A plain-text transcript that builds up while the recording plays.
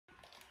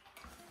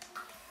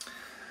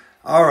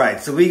All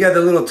right, so we got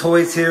the little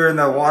toys here in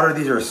the water.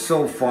 These are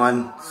so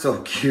fun,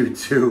 so cute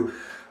too.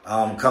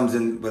 Comes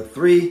in with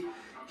 3.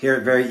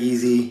 Here, very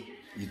easy.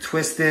 You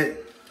twist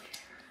it,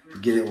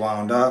 get it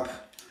wound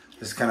up.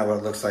 This is kind of what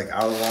it looks like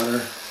out of the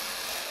water.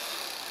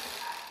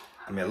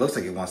 I mean, it looks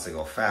like it wants to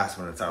go fast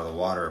when it's out of the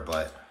water,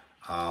 but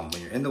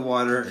when you're in the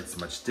water, it's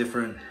much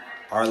different.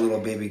 Our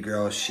little baby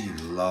girl, she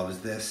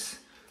loves this.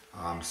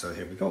 So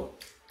here we go.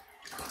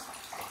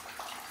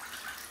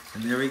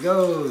 And there he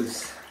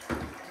goes.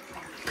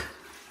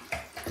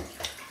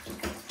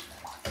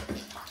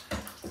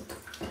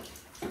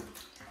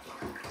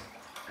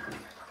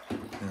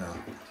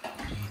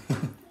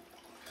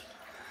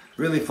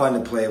 Really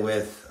fun to play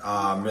with,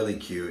 really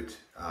cute.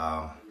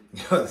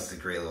 This is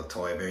a great little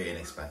toy, very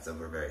inexpensive.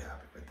 We're very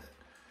happy with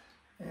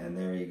it. And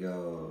there he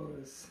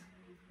goes.